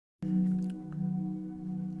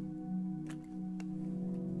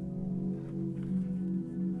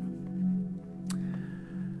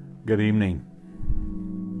Good evening.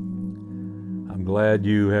 I'm glad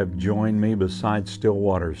you have joined me beside still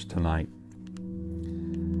waters tonight.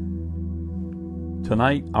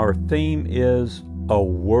 Tonight our theme is a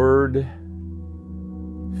word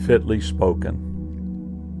fitly spoken.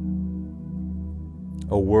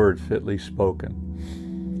 A word fitly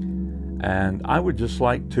spoken. And I would just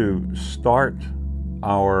like to start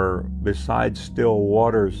our Beside Still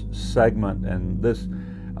Waters segment and this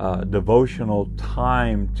devotional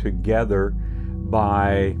time together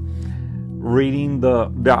by reading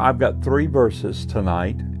I've got 3 verses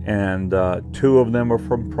tonight, and 2 of them are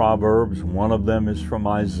from Proverbs. 1 of them is from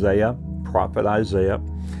Isaiah, prophet Isaiah.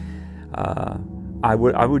 I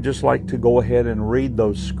would just like to go ahead and read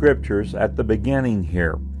those scriptures at the beginning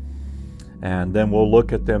here, and then we'll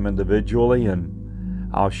look at them individually, and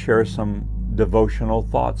I'll share some devotional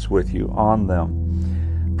thoughts with you on them.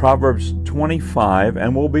 Proverbs 25,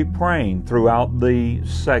 and we'll be praying throughout the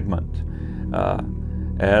segment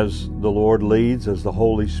as the Lord leads, as the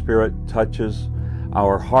Holy Spirit touches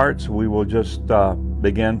our hearts. We will just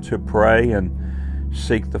begin to pray and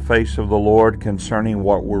seek the face of the Lord concerning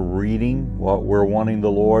what we're reading, what we're wanting the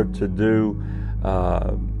Lord to do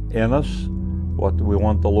in us, what we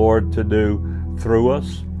want the Lord to do through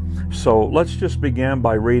us. So let's just begin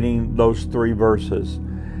by reading those 3 verses.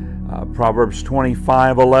 Proverbs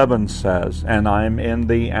 25:11 says, and I'm in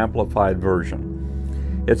the Amplified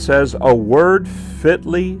Version, it says, a word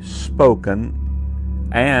fitly spoken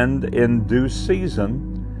and in due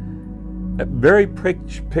season, very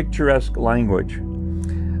picturesque language.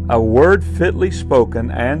 A word fitly spoken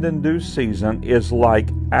and in due season is like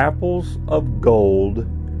apples of gold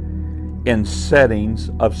in settings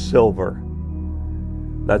of silver.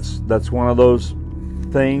 That's one of those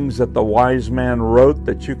things that the wise man wrote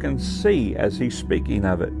that you can see as he's speaking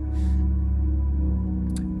of it.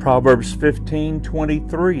 Proverbs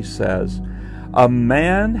 15:23 says, a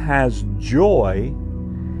man has joy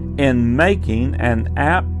in making an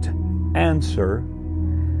apt answer,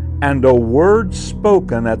 and a word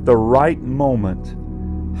spoken at the right moment,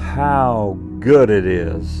 how good it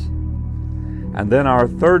is. And then our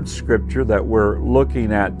 3rd scripture that we're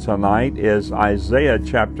looking at tonight is Isaiah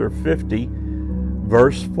chapter 50,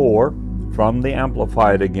 verse 4, from the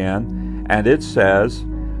Amplified again, and it says,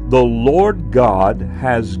 the Lord God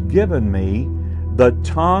has given me the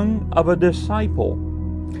tongue of a disciple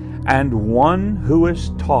and one who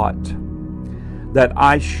is taught, that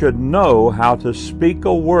I should know how to speak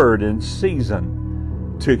a word in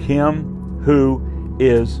season to him who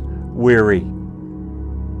is weary.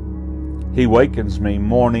 He wakens me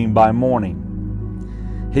morning by morning.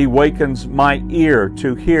 He wakens my ear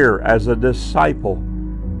to hear as a disciple,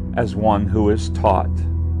 as one who is taught.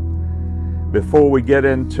 Before we get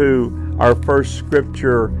into our first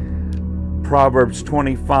scripture, Proverbs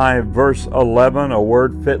 25, verse 11, a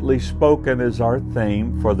word fitly spoken is our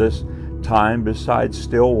theme for this time beside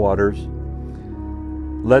still waters.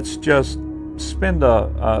 Let's just spend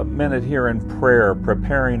a minute here in prayer,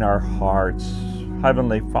 preparing our hearts.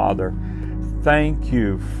 Heavenly Father, thank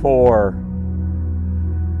you for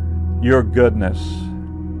your goodness.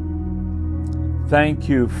 Thank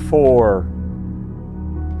you for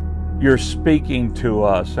your speaking to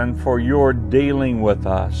us and for your dealing with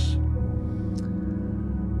us.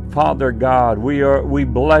 Father God, we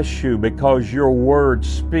bless you because your word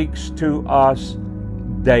speaks to us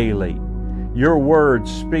daily. Your word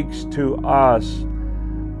speaks to us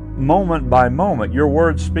moment by moment. Your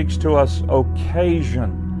word speaks to us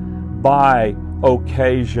occasion by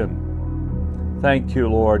occasion. Thank you,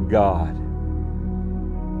 Lord God.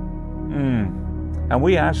 And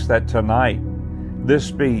we ask that tonight, this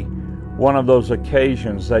be one of those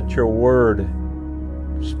occasions that your word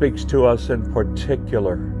speaks to us in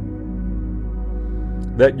particular.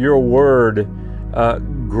 That your word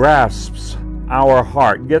grasps our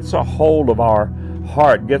heart, gets a hold of our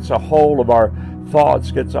heart, gets a hold of our thoughts,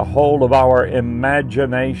 gets a hold of our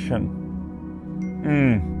imagination.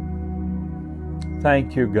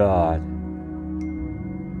 Thank you, God.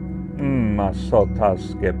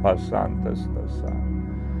 Masotaske pasantas tasa.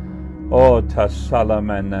 O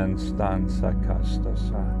tasalamenenstansa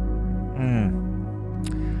kastasa.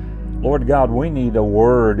 Lord God, we need a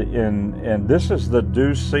word and this is the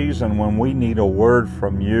due season when we need a word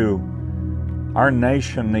from you. Our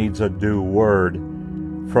nation needs a due word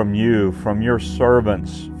from you, from your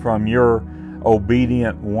servants, from your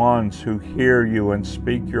obedient ones who hear you and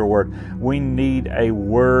speak your word. We need a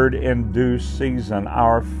word in due season.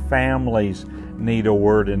 Our families need a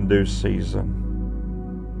word in due season.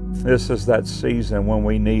 This is that season when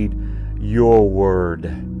we need your word.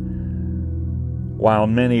 while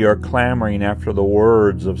many are clamoring after the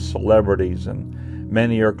words of celebrities, and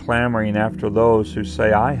many are clamoring after those who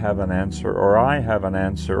say, I have an answer, or I have an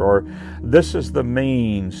answer, or this is the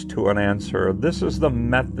means to an answer, or this is the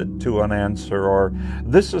method to an answer, or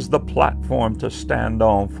this is the platform to stand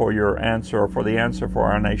on for your answer, or for the answer for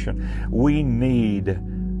our nation. We need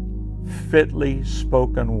fitly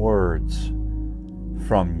spoken words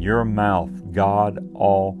from your mouth, God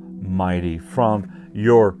Almighty, from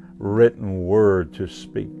your written word to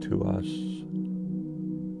speak to us.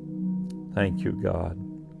 Thank you, God.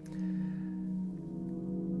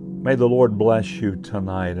 May the Lord bless you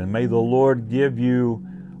tonight, and may the Lord give you,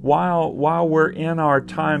 while we're in our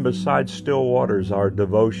time beside still waters, our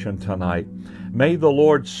devotion tonight, may the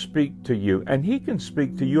Lord speak to you. And He can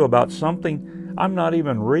speak to you about something I'm not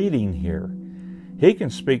even reading here. He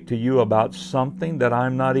can speak to you about something that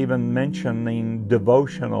I'm not even mentioning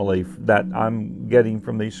devotionally that I'm getting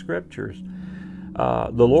from these scriptures.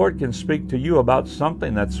 The Lord can speak to you about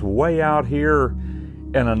something that's way out here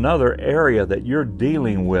in another area that you're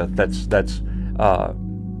dealing with, that's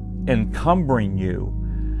encumbering you,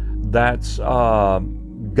 that's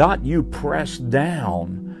got you pressed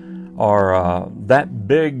down, or that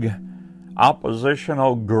big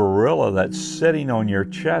oppositional gorilla that's sitting on your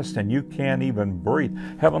chest and you can't even breathe.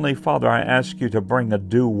 Heavenly Father, I ask you to bring a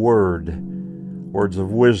due word, words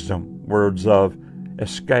of wisdom, words of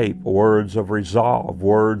escape, words of resolve,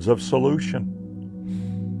 words of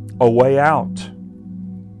solution, a way out.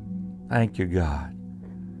 Thank you, God.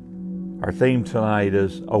 Our theme tonight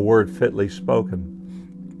is a word fitly spoken.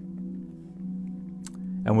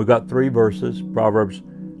 And we've got 3 verses. Proverbs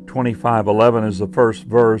 25:11 is the first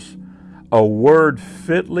verse. A word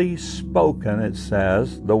fitly spoken, it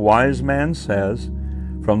says, the wise man says,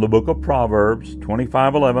 from the book of Proverbs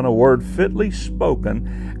 25:11, a word fitly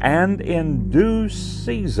spoken and in due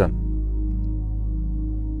season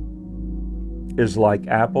is like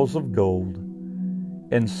apples of gold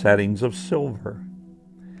in settings of silver.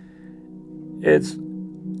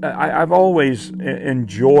 I've always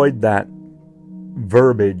enjoyed that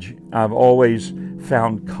verbiage. I've always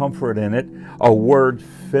found comfort in it. A word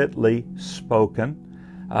fitly spoken.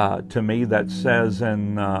 To me, that says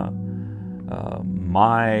in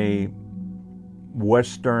my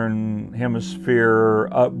Western Hemisphere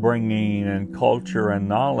upbringing and culture and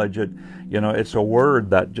knowledge, it's a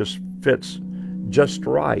word that just fits just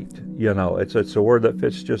right. It's a word that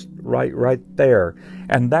fits just right there.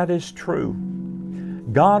 And that is true.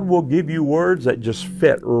 God will give you words that just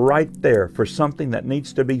fit right there for something that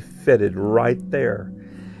needs to be fitted right there.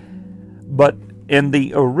 But in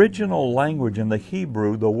the original language, in the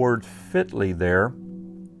Hebrew, the word fitly there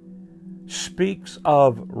speaks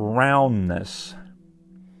of roundness.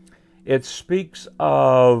 It speaks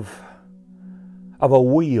of a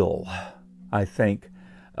wheel, I think,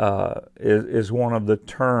 is one of the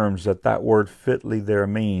terms that word fitly there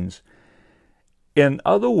means. In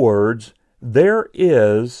other words, there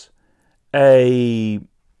is a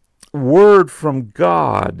word from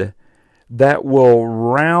God that will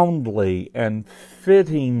roundly and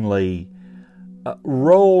fittingly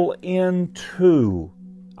roll into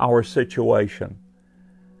our situation.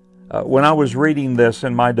 When I was reading this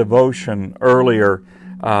in my devotion earlier,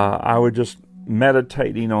 I was just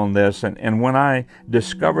meditating on this, and when I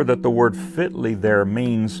discovered that the word fitly there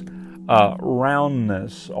means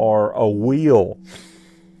roundness or a wheel,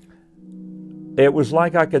 it was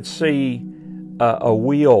like I could see a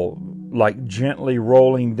wheel like gently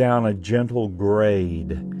rolling down a gentle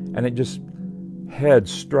grade, and it just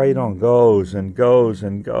heads straight on, goes and goes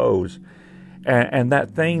and goes. And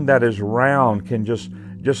that thing that is round can just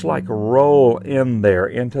like roll in there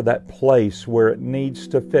into that place where it needs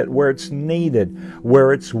to fit, where it's needed,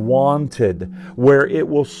 where it's wanted, where it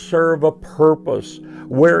will serve a purpose,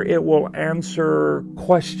 where it will answer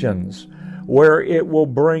questions, where it will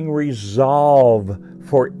bring resolve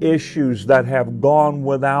for issues that have gone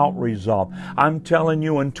without resolve. I'm telling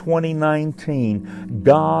you, in 2019,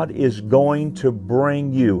 God is going to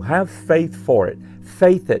bring you. Have faith for it.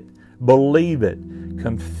 Faith it. Believe it.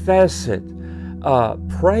 Confess it.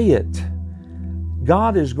 Pray it.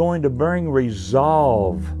 God is going to bring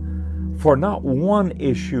resolve for not one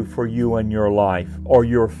issue for you in your life, or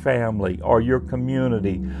your family, or your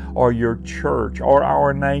community, or your church, or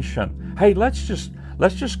our nation. Hey, let's just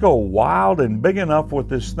go wild and big enough with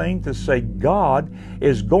this thing to say God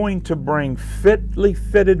is going to bring fitly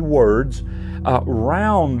fitted words,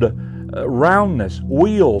 roundness,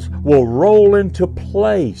 wheels will roll into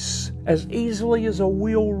place as easily as a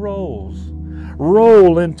wheel rolls.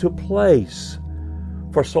 Roll into place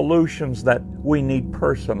for solutions that we need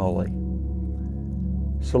personally.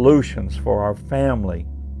 solutions for our family.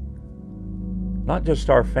 Not just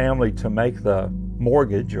our family to make the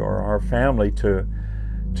mortgage, or our family to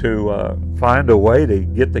find a way to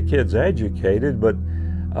get the kids educated, but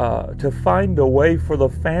to find a way for the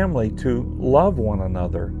family to love one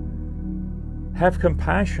another, have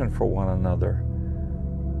compassion for one another,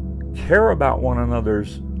 care about one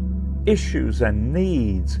another's issues and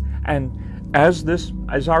needs, and as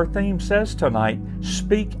our theme says tonight,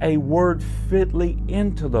 speak a word fitly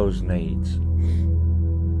into those needs.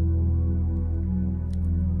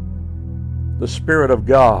 The Spirit of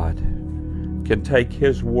God can take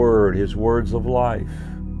His Word, His words of life,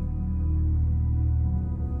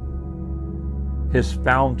 His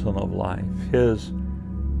fountain of life, His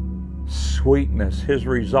sweetness, His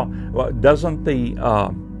resolve. Well,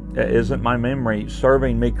 isn't my memory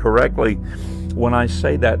serving me correctly when I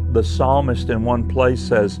say that the psalmist in one place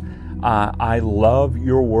says, I love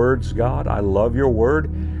your words, God. I love your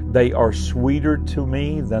word. They are sweeter to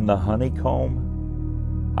me than the honeycomb.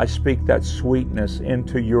 I speak that sweetness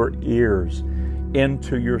into your ears,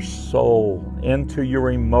 into your soul, into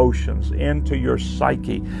your emotions, into your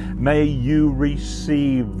psyche. May you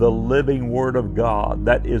receive the living Word of God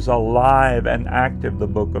that is alive and active, the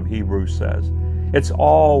book of Hebrews says. It's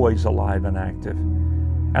always alive and active.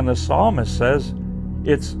 And the psalmist says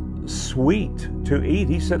it's sweet to eat.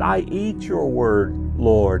 He said, I eat your word,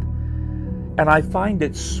 Lord, and I find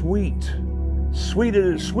it sweet,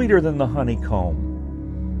 sweeter than the honeycomb.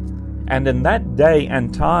 And in that day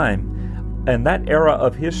and time, in that era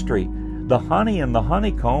of history, the honey and the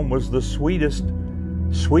honeycomb was the sweetest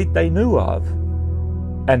sweet they knew of.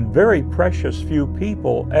 And very precious few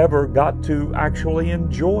people ever got to actually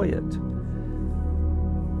enjoy it.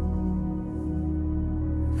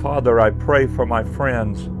 Father, I pray for my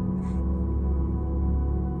friends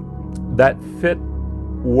that fit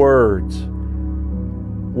words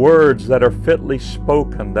that are fitly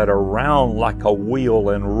spoken, that are round like a wheel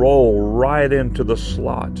and roll right into the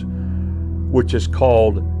slot, which is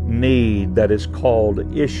called need, that is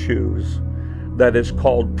called issues, that is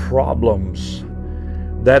called problems,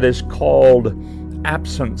 that is called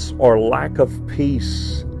absence or lack of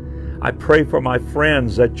peace. I pray for my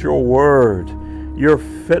friends that your word, your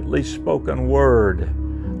fitly spoken word,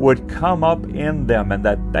 would come up in them, and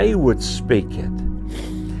that they would speak it,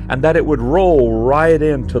 and that it would roll right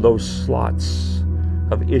into those slots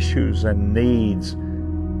of issues and needs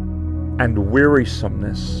and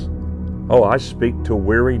wearisomeness. Oh, I speak to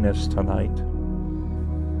weariness tonight.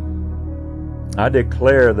 I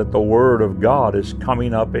declare that the Word of God is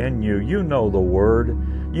coming up in you. You know the Word.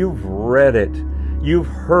 You've read it. You've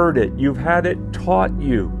heard it. You've had it taught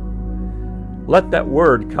you. Let that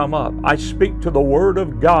Word come up. I speak to the Word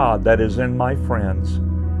of God that is in my friends.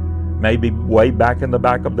 Maybe way back in the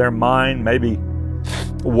back of their mind, maybe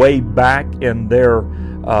way back in their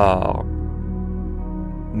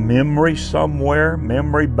memory somewhere,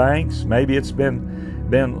 memory banks. Maybe it's been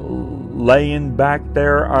laying back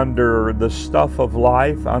there under the stuff of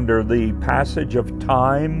life, under the passage of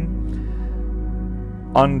time,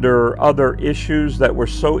 under other issues that were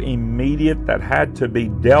so immediate that had to be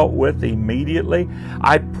dealt with immediately.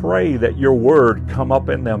 I pray that your word come up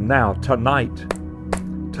in them now, tonight,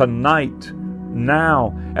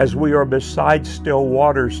 now, as we are beside still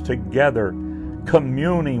waters together,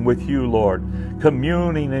 communing with you, Lord,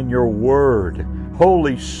 communing in your word.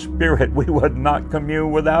 Holy Spirit, we would not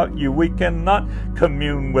commune without you. We cannot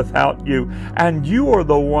commune without you. And you are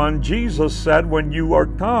the one, Jesus said, when you are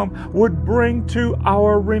come, would bring to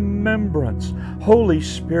our remembrance. Holy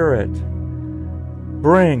Spirit,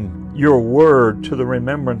 bring your word to the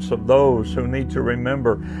remembrance of those who need to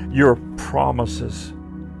remember your promises.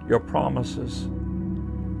 Your promises.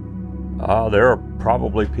 There are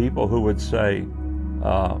probably people who would say,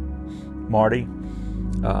 Marty,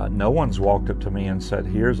 no one's walked up to me and said,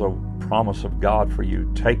 here's a promise of God for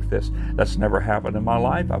you. Take this. That's never happened in my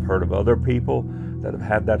life. I've heard of other people that have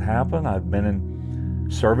had that happen. I've been in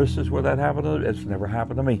services where that happened. It's never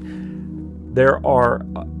happened to me.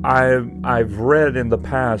 I've read in the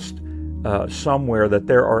past somewhere that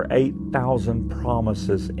there are 8,000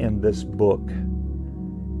 promises in this book.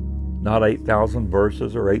 Not 8,000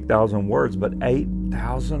 verses or 8,000 words, but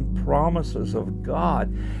 8,000 promises of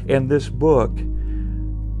God in this book.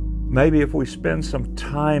 Maybe if we spend some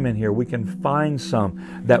time in here, we can find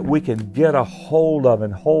some that we can get a hold of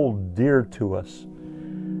and hold dear to us.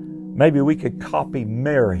 Maybe we could copy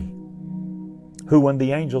Mary, who, when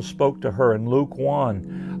the angel spoke to her in Luke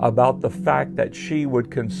 1 about the fact that she would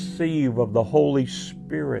conceive of the Holy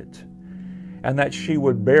Spirit and that she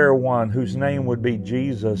would bear one whose name would be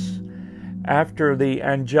Jesus, after the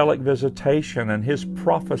angelic visitation and his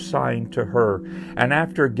prophesying to her, and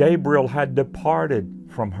after Gabriel had departed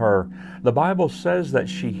from her, the Bible says that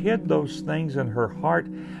she hid those things in her heart,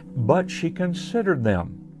 but she considered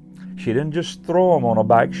them. She didn't just throw them on a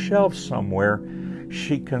back shelf somewhere.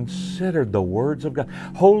 She considered the words of God.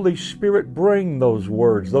 Holy Spirit, bring those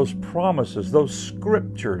words, those promises, those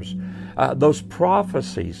scriptures, those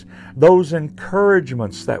prophecies, those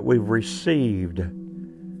encouragements that we've received.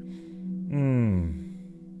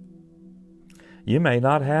 You may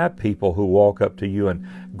not have people who walk up to you and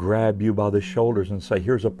grab you by the shoulders and say,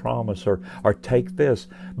 here's a promise, or take this.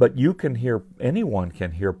 But you can hear, anyone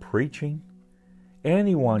can hear preaching.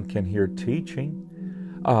 Anyone can hear teaching.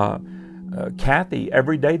 Kathy,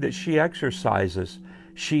 every day that she exercises,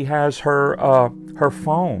 she has her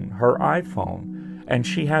phone, her iPhone, and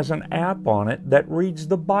she has an app on it that reads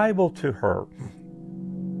the Bible to her.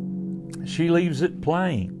 She leaves it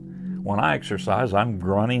playing. When I exercise, I'm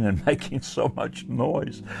grunting and making so much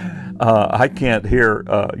noise. I can't hear,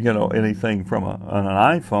 anything from an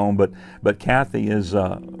iPhone. But Kathy is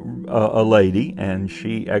a lady, and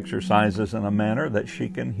she exercises in a manner that she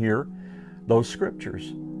can hear those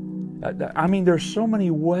scriptures. I mean, there's so many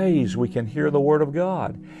ways we can hear the Word of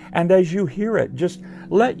God. And as you hear it, just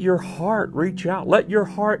let your heart reach out. Let your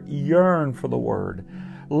heart yearn for the Word.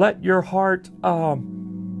 Let your heart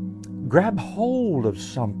grab hold of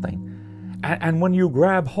something. And when you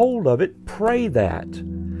grab hold of it, pray that.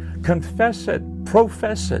 Confess it.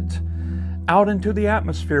 Profess it out into the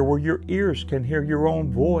atmosphere where your ears can hear your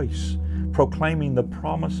own voice proclaiming the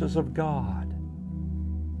promises of God.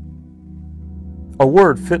 A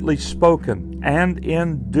word fitly spoken and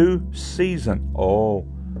in due season. Oh,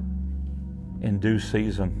 in due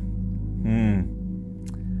season.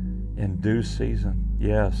 In due season.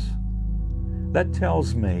 Yes. That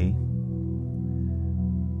tells me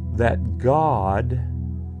that God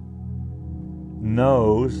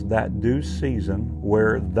knows that due season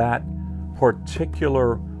where that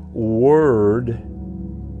particular word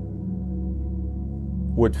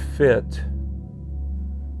would fit,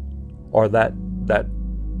 or that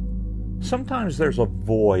sometimes there's a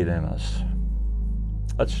void in us.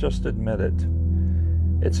 Let's just admit it.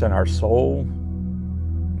 It's in our soul,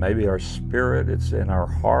 maybe our spirit, it's in our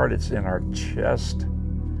heart, it's in our chest.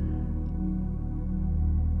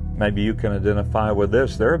 Maybe you can identify with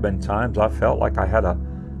this. There have been times I felt like I had a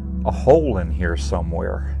hole in here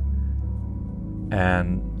somewhere.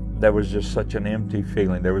 And there was just such an empty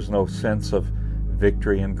feeling. There was no sense of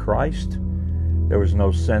victory in Christ. There was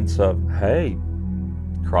no sense of, hey,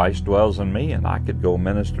 Christ dwells in me and I could go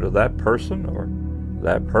minister to that person or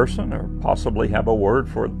possibly have a word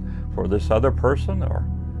for this other person, or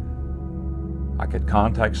I could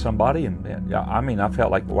contact somebody. And I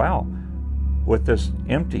felt like, wow, with this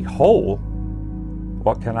empty hole,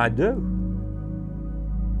 what can I do?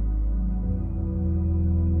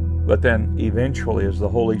 But then eventually, as the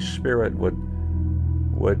Holy Spirit would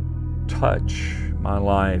touch my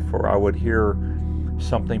life, or I would hear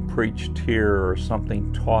something preached here or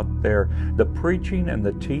something taught there, the preaching and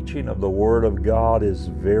the teaching of the Word of God is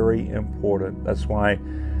very important. That's why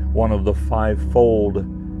one of the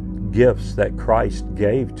fivefold gifts that Christ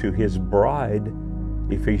gave to His bride,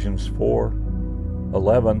 Ephesians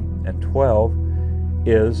 4:11 and 12,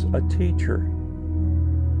 is a teacher.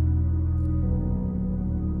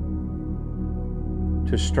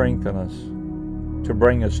 To strengthen us, to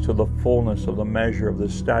bring us to the fullness of the measure of the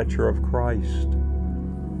stature of Christ.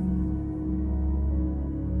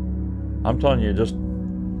 I'm telling you,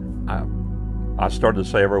 I started to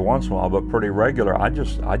say every once in a while, but pretty regular, I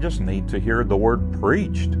just need to hear the word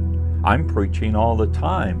preached. I'm preaching all the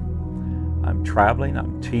time. I'm traveling,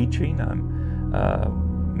 I'm teaching,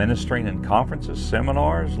 I'm ministering in conferences,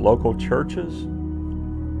 seminars, local churches.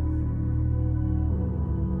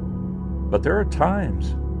 But there are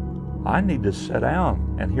times I need to sit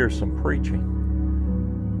down and hear some preaching.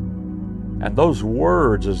 And those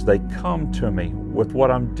words, as they come to me with what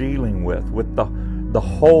I'm dealing with the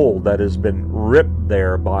hole that has been ripped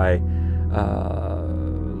there by,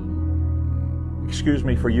 excuse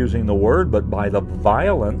me for using the word, but by the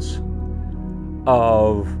violence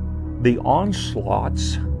of the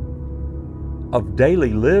onslaughts of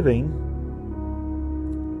daily living,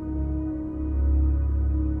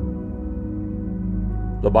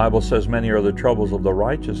 the Bible says many are the troubles of the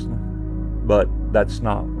righteous, but that's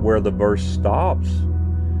not where the verse stops.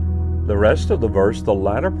 The rest of the verse, the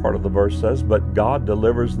latter part of the verse says, but God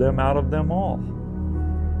delivers them out of them all.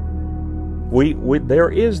 There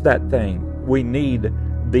is that thing. We need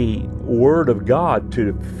the Word of God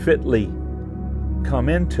to fitly come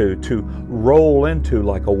into, to roll into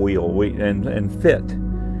like a wheel and fit.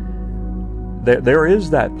 There is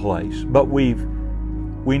that place, but we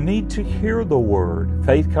need to hear the Word.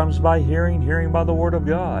 Faith comes by hearing, hearing by the Word of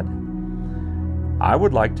God. I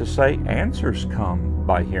would like to say answers come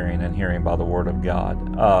by hearing and hearing by the Word of God.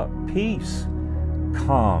 Peace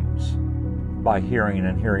comes by hearing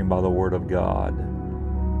and hearing by the Word of God.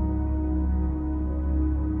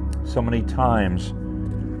 So many times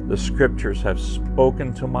the Scriptures have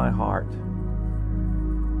spoken to my heart.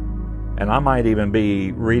 And I might even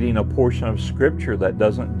be reading a portion of Scripture that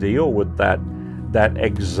doesn't deal with that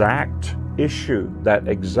exact issue, that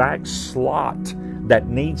exact slot that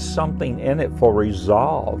needs something in it for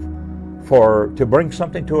resolve, to bring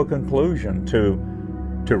something to a conclusion, to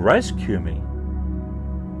rescue me.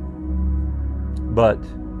 But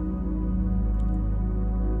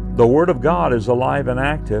the Word of God is alive and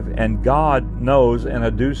active, and God knows in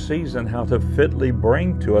a due season how to fitly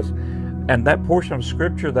bring to us. And that portion of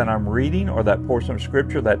Scripture that I'm reading, or that portion of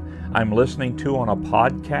Scripture that I'm listening to on a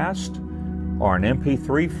podcast, or an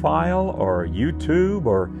MP3 file, or YouTube,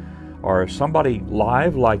 or somebody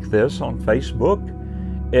live like this on Facebook,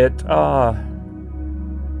 it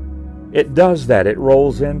does that. It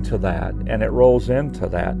rolls into that, and it rolls into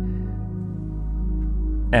that.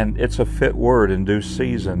 And it's a fit word in due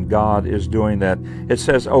season. God is doing that. It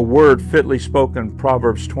says, a word fitly spoken,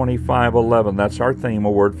 Proverbs 25:11. That's our theme, a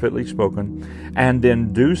word fitly spoken. And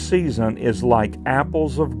in due season is like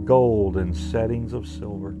apples of gold in settings of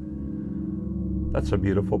silver. That's a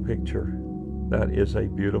beautiful picture. That is a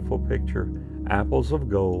beautiful picture. Apples of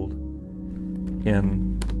gold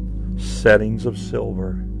in settings of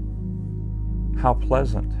silver. How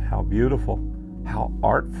pleasant, how beautiful, how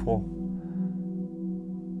artful.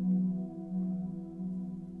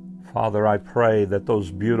 Father, I pray that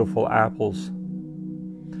those beautiful apples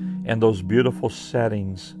and those beautiful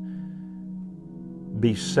settings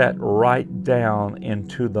be set right down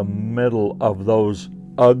into the middle of those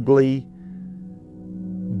ugly,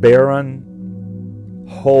 barren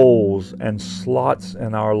holes and slots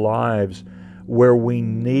in our lives where we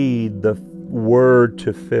need the Word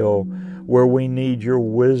to fill, where we need your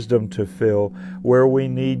wisdom to fill, where we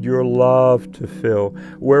need your love to fill,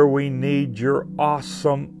 where we need your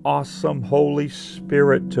awesome, awesome Holy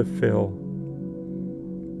Spirit to fill.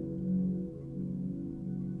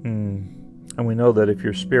 And we know that if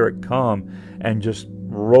your Spirit come and just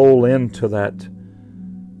roll into that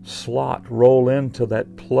slot, roll into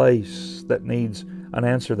that place that needs an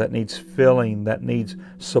answer, that needs filling, that needs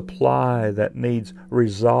supply, that needs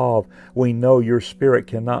resolve. We know your Spirit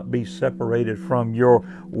cannot be separated from your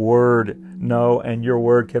Word. No, and your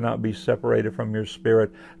Word cannot be separated from your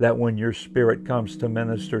Spirit. That when your Spirit comes to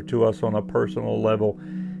minister to us on a personal level,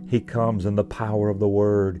 He comes in the power of the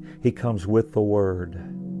Word. He comes with the Word.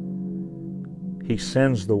 He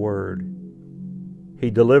sends the Word. He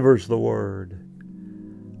delivers the Word.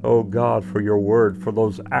 Oh God, for your Word, for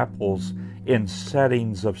those apples in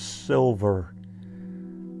settings of silver.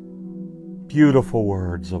 Beautiful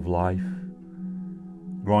words of life.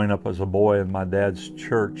 Growing up as a boy in my dad's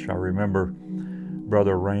church, I remember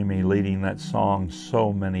Brother Ramey leading that song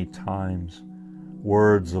so many times.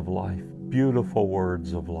 Words of life. Beautiful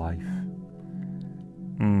words of life.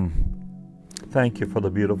 Thank you for the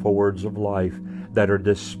beautiful words of life that are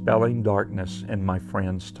dispelling darkness in my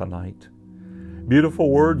friends tonight. Beautiful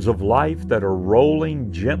words of life that are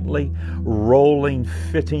rolling gently, rolling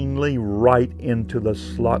fittingly right into the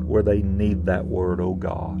slot where they need that word, oh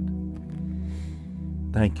God.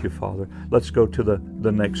 Thank you, Father. Let's go to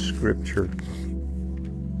the next scripture.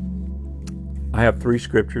 I have 3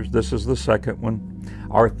 scriptures. This is the second one.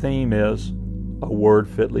 Our theme is a word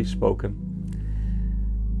fitly spoken.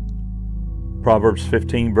 Proverbs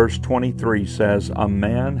 15 verse 23 says, a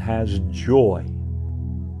man has joy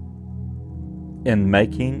in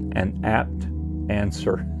making an apt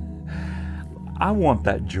answer. I want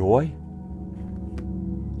that joy.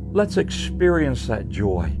 Let's experience that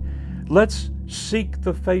joy. Let's seek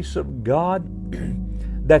the face of God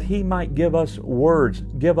that He might give us words,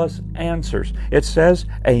 give us answers. It says,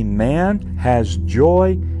 a man has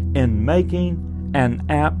joy in making an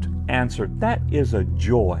apt answer. That is a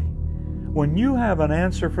joy. When you have an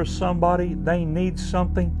answer for somebody, they need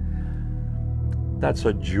something, that's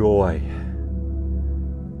a joy.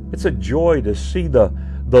 It's a joy to see the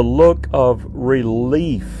look of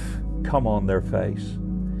relief come on their face.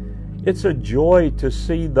 It's a joy to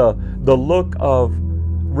see the look of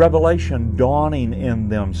revelation dawning in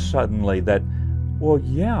them suddenly that, well,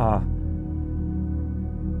 yeah,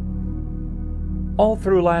 All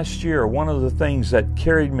through last year, one of the things that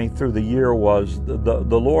carried me through the year was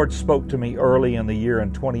the Lord spoke to me early in the year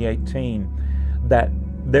in 2018 that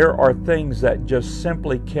there are things that just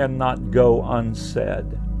simply cannot go unsaid.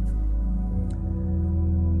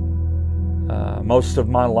 Most of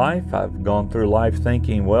my life, I've gone through life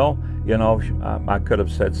thinking, well, you know, I could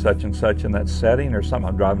have said such and such in that setting or something.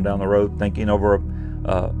 I'm driving down the road thinking over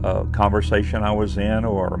a conversation I was in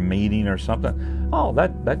or a meeting or something. Oh,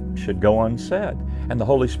 that should go unsaid. And the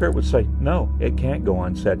Holy Spirit would say, no, it can't go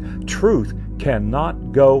unsaid. Truth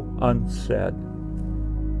cannot go unsaid,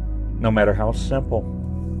 no matter how simple.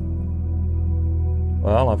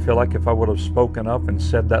 Well, I feel like if I would have spoken up and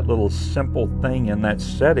said that little simple thing in that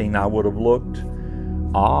setting, I would have looked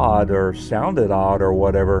odd or sounded odd or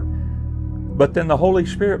whatever. But then the Holy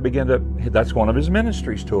Spirit began to, that's one of His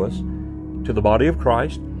ministries to us, to the body of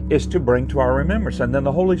Christ, is to bring to our remembrance. And then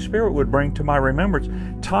the Holy Spirit would bring to my remembrance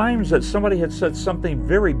times that somebody had said something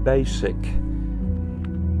very basic,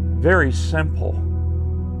 very simple.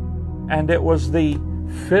 And it was the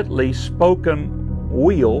fitly spoken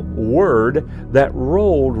word that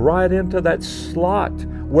rolled right into that slot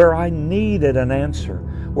where I needed an answer,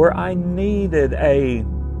 where I needed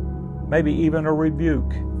maybe even a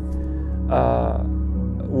rebuke,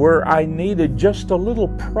 where I needed just a little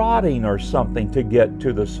prodding or something to get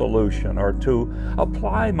to the solution or to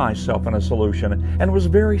apply myself in a solution. And it was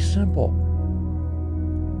very simple.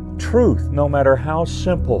 Truth, no matter how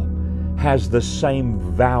simple, has the same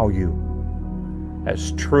value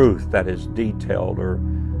as truth that is detailed or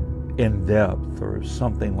in depth or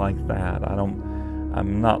something like that.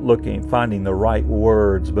 I'm not finding the right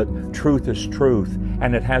words, but truth is truth,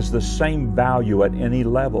 and it has the same value at any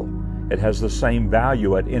level. It has the same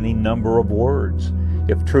value at any number of words.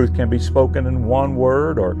 If truth can be spoken in one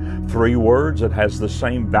word or 3 words, it has the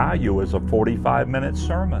same value as a 45-minute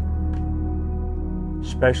sermon,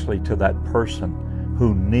 especially to that person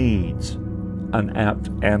who needs an apt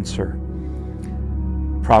answer.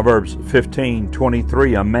 Proverbs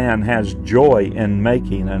 15:23, a man has joy in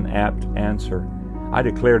making an apt answer. I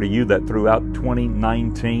declare to you that throughout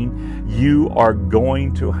 2019, you are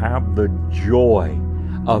going to have the joy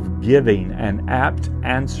of giving an apt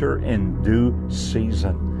answer in due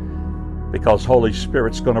season, because Holy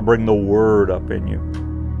Spirit's going to bring the Word up in you.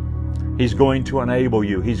 He's going to enable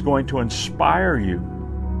you. He's going to inspire you.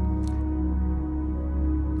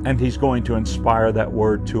 And He's going to inspire that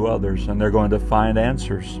Word to others, and they're going to find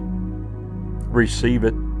answers. Receive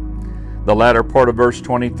it. The latter part of verse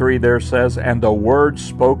 23 there says, and the word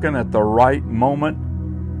spoken at the right moment,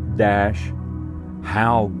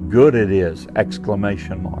 how good it is, ! A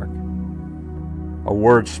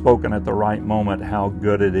word spoken at the right moment, how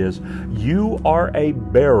good it is. You are a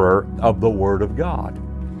bearer of the Word of God.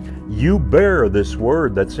 You bear this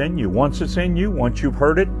Word that's in you. Once it's in you, once you've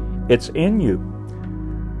heard it, it's in you.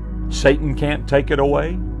 Satan can't take it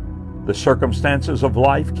away. The circumstances of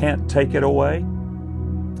life can't take it away.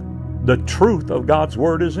 The truth of God's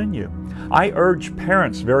Word is in you. I urge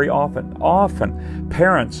parents very often,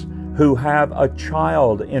 parents who have a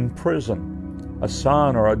child in prison, a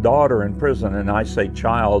son or a daughter in prison, and I say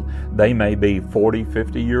child, they may be 40,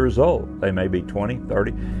 50 years old. They may be 20,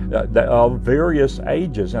 30, of various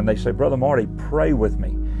ages, and they say, Brother Marty, pray with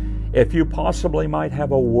me. If you possibly might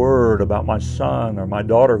have a word about my son or my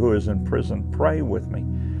daughter who is in prison, pray with me.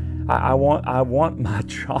 I want my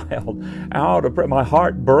child out of prison. My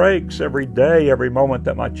heart breaks every day, every moment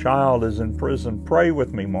that my child is in prison. Pray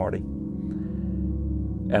with me, Marty.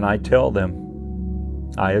 And I tell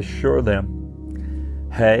them, I assure them,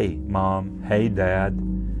 hey, Mom, hey, Dad,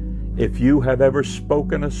 if you have ever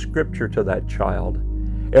spoken a scripture to that child,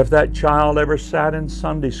 if that child ever sat in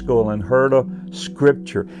Sunday school and heard a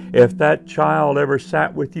scripture, if that child ever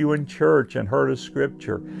sat with you in church and heard a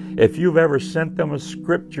scripture, if you've ever sent them a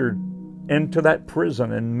scripture into that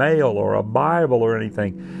prison in mail or a Bible or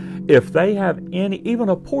anything, if they have even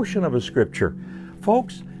a portion of a scripture,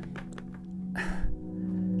 folks,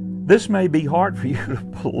 this may be hard for you to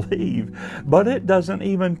believe, but it doesn't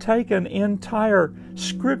even take an entire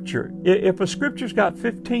scripture. If a scripture's got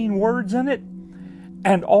 15 words in it,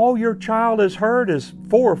 and all your child has heard is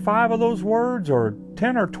 4 or 5 of those words, or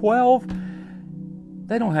 10 or 12,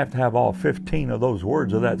 they don't have to have all 15 of those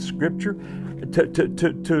words of that scripture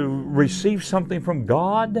to receive something from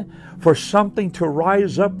God, for something to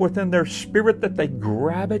rise up within their spirit that they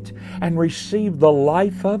grab it and receive the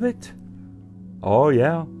life of it. Oh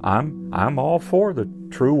yeah, I'm all for the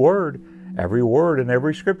true word. Every word in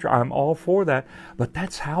every scripture, I'm all for that. But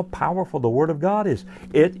that's how powerful the Word of God is.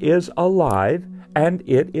 It is alive and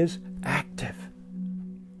it is active.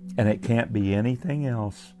 And it can't be anything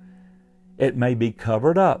else. It may be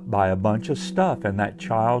covered up by a bunch of stuff in that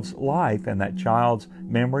child's life and that child's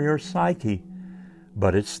memory or psyche,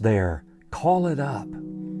 but it's there. Call it up.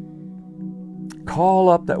 Call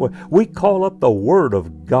up that word. We call up the Word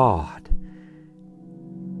of God.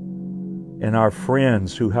 And our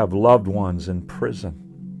friends who have loved ones in prison,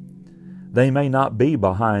 they may not be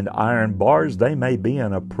behind iron bars. They may be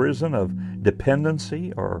in a prison of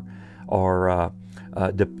dependency or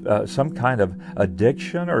some kind of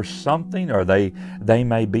addiction or something, or they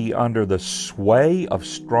may be under the sway of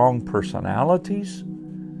strong personalities.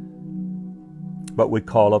 But we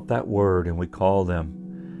call up that word and we call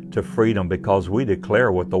them to freedom because we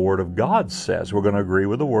declare what the Word of God says. We're going to agree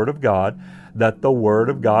with the Word of God that the Word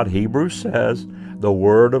of God, Hebrews says, the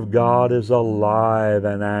Word of God is alive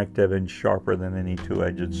and active and sharper than any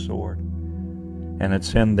two-edged sword. And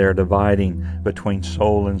it's in there dividing between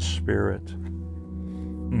soul and spirit.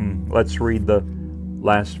 Let's read the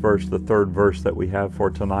last verse, the third verse that we have for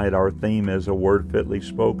tonight. Our theme is a word fitly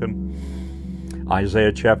spoken.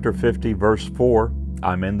 Isaiah chapter 50, verse 4.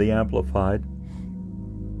 I'm in the Amplified.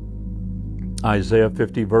 Isaiah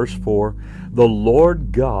 50, verse 4. The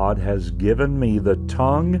Lord God has given me the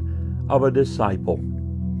tongue of a disciple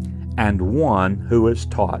and one who is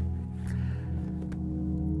taught.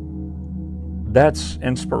 That's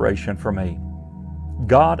inspiration for me.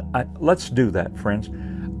 God, let's do that, friends.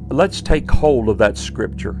 Let's take hold of that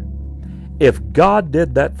scripture. If God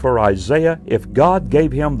did that for Isaiah, if God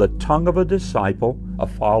gave him the tongue of a disciple, a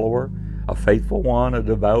follower, a faithful one, a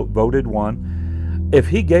devoted one, if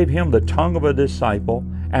he gave him the tongue of a disciple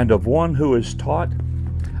and of one who is taught,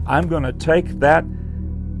 I'm going to take that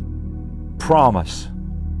promise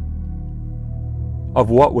of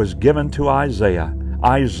what was given to Isaiah.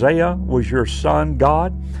 Isaiah was your son,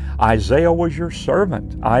 God. Isaiah was your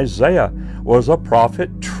servant. Isaiah was a prophet,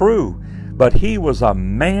 true, but he was a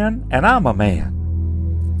man and I'm a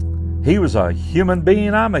man. He was a human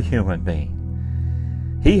being, I'm a human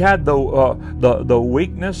being. He had the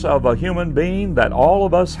weakness of a human being that all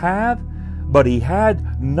of us have, but he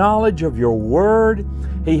had knowledge of your word.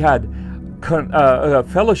 He had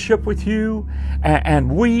fellowship with you,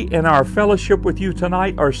 and we in our fellowship with you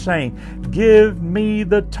tonight are saying, give me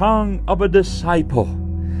the tongue of a disciple.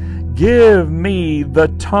 Give me the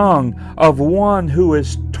tongue of one who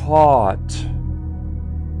is taught.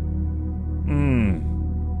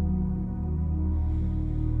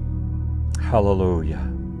 Hallelujah.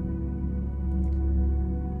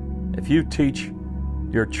 If you teach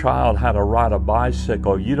your child how to ride a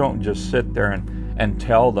bicycle, you don't just sit there and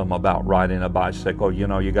tell them about riding a bicycle. You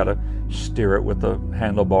know, you got to steer it with the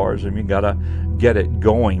handlebars and you got to get it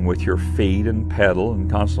going with your feet and pedal and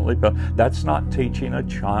constantly pedal. That's not teaching a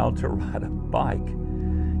child to ride a bike.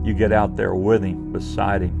 You get out there with him,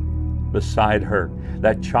 beside her.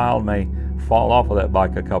 That child may fall off of that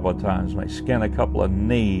bike a couple of times, may skin a couple of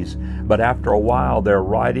knees, but after a while they're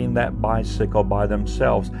riding that bicycle by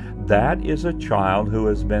themselves. That is a child who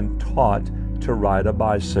has been taught to ride a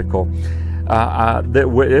bicycle.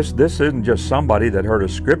 This isn't just somebody that heard a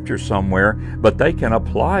scripture somewhere, but they can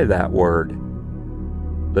apply that word,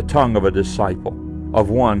 the tongue of a disciple, of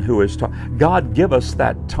one who is taught. God, give us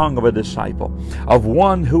that tongue of a disciple, of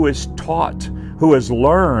one who is taught, who has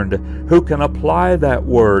learned, who can apply that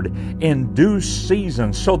word in due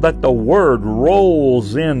season so that the word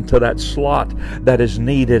rolls into that slot that is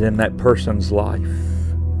needed in that person's life.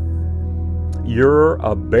 You're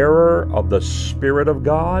a bearer of the Spirit of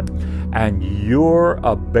God, and you're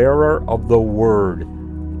a bearer of the Word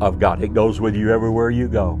of God. It goes with you everywhere you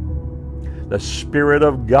go. The Spirit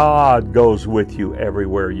of God goes with you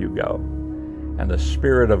everywhere you go. And the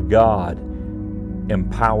Spirit of God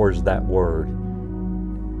empowers that Word,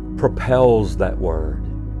 propels that Word.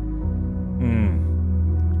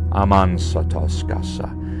 Aman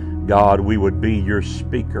Satoskasa. God, we would be your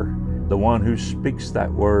speaker, the one who speaks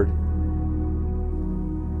that Word,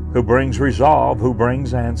 who brings resolve, who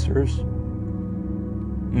brings answers.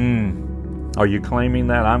 Are you claiming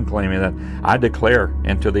that? I'm claiming that. I declare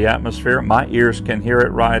into the atmosphere, my ears can hear it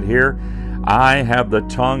right here. I have the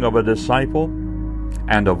tongue of a disciple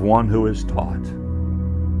and of one who is taught.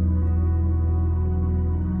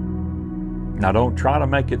 Now don't try to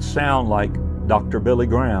make it sound like Dr. Billy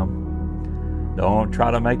Graham. Don't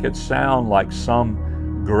try to make it sound like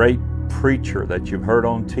some great preacher that you've heard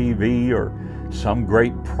on TV or some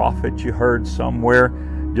great prophet you heard somewhere.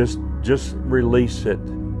 Just release it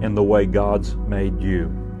in the way God's made you.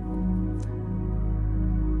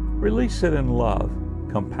 Release it in love,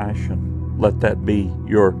 compassion. Let that be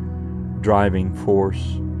your driving force.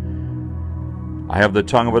 I have the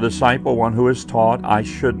tongue of a disciple, one who is taught. I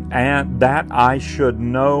should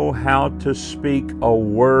know how to speak a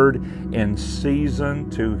word in season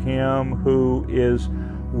to him who is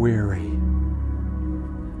weary.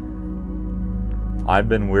 I've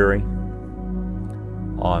been weary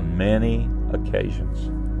on many occasions.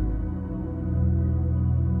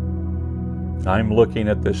 I'm looking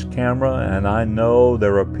at this camera, and I know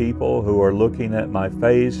there are people who are looking at my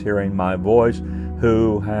face, hearing my voice,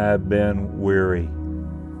 who have been weary.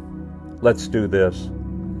 Let's do this.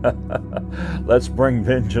 Let's bring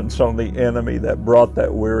vengeance on the enemy that brought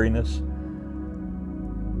that weariness,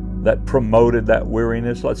 that promoted that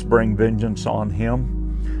weariness. Let's bring vengeance on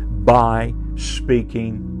him by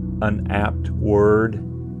speaking an apt word,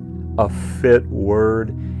 a fit word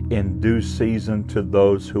in due season to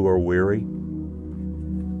those who are weary.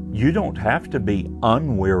 You don't have to be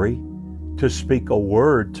unweary to speak a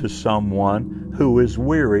word to someone who is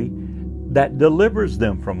weary that delivers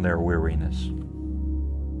them from their weariness.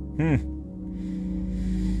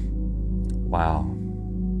 Wow.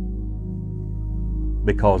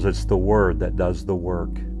 Because it's the word that does the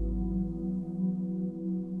work.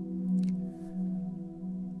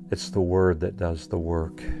 It's the word that does the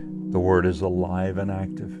work. The word is alive and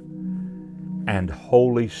active and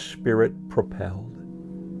Holy Spirit propelled.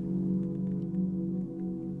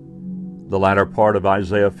 The latter part of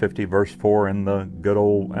Isaiah 50 verse 4 in the good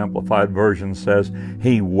old Amplified Version says,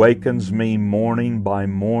 He wakens me morning by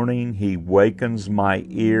morning. He wakens my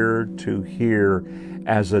ear to hear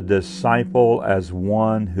as a disciple, as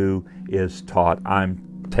one who is taught.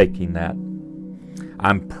 I'm taking that.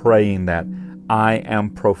 I'm praying that. I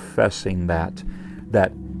am professing that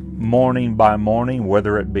morning by morning,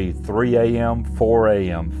 whether it be 3 a.m., 4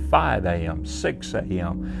 a.m., 5 a.m., 6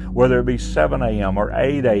 a.m., whether it be 7 a.m. or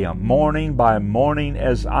 8 a.m., morning by morning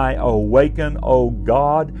as I awaken, O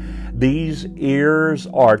God, these ears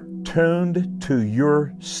are tuned to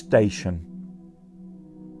your station,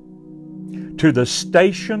 to the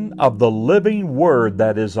station of the living word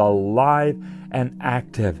that is alive and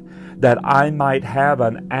active, that I might have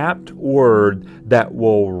an apt word that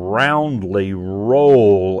will roundly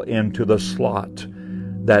roll into the slot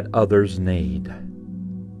that others need.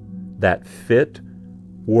 That fit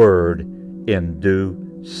word in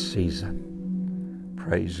due season.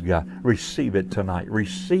 Praise God. Receive it tonight.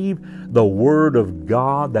 Receive the Word of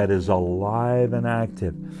God that is alive and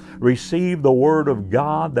active. Receive the Word of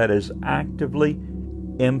God that is actively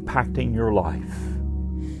impacting your life.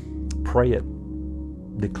 Pray it.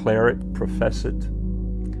 Declare it, profess it.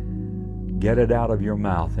 Get it out of your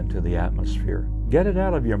mouth into the atmosphere. Get it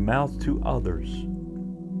out of your mouth to others.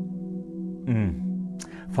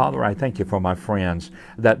 Father, I thank you for my friends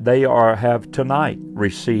that they have tonight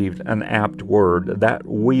received an apt word, that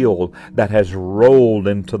wheel that has rolled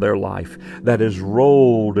into their life, that is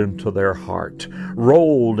rolled into their heart,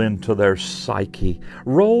 rolled into their psyche,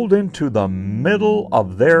 rolled into the middle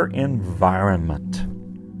of their environment.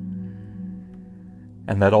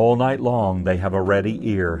 And that all night long they have a ready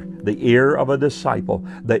ear, the ear of a disciple,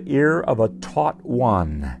 the ear of a taught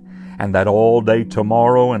one, and that all day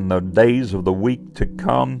tomorrow and the days of the week to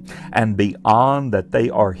come and beyond, that they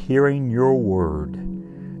are hearing your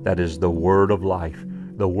word. That is the word of life,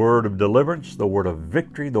 the word of deliverance, the word of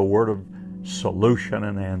victory, the word of solution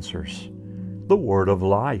and answers, the word of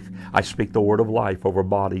life. I speak the word of life over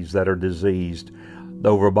bodies that are diseased,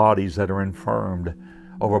 over bodies that are infirmed,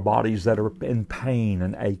 over bodies that are in pain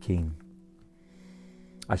and aching.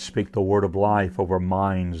 I speak the word of life over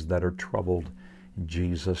minds that are troubled. In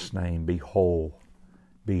Jesus' name, be whole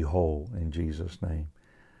in Jesus' name.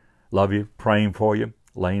 Love you, praying for you,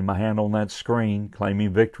 laying my hand on that screen,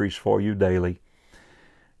 claiming victories for you daily.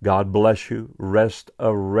 God bless you.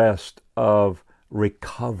 A rest of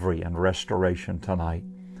recovery and restoration tonight.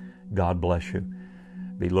 God bless you.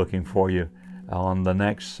 Be looking for you on the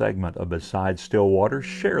next segment of Beside Still Waters.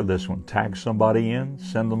 Share this one. Tag somebody in.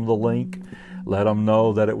 Send them the link. Let them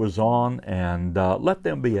know that it was on, and let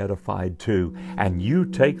them be edified too. And you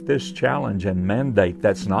take this challenge and mandate.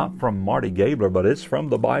 That's not from Marty Gabler, but it's from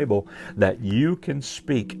the Bible, that you can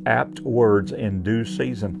speak apt words in due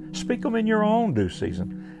season. Speak them in your own due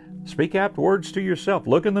season. Speak apt words to yourself.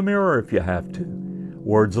 Look in the mirror if you have to.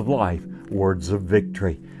 Words of life, words of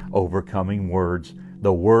victory, overcoming words.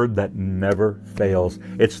 The word that never fails.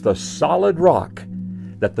 It's the solid rock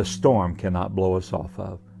that the storm cannot blow us off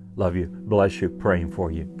of. Love you. Bless you. Praying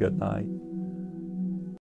for you. Good night.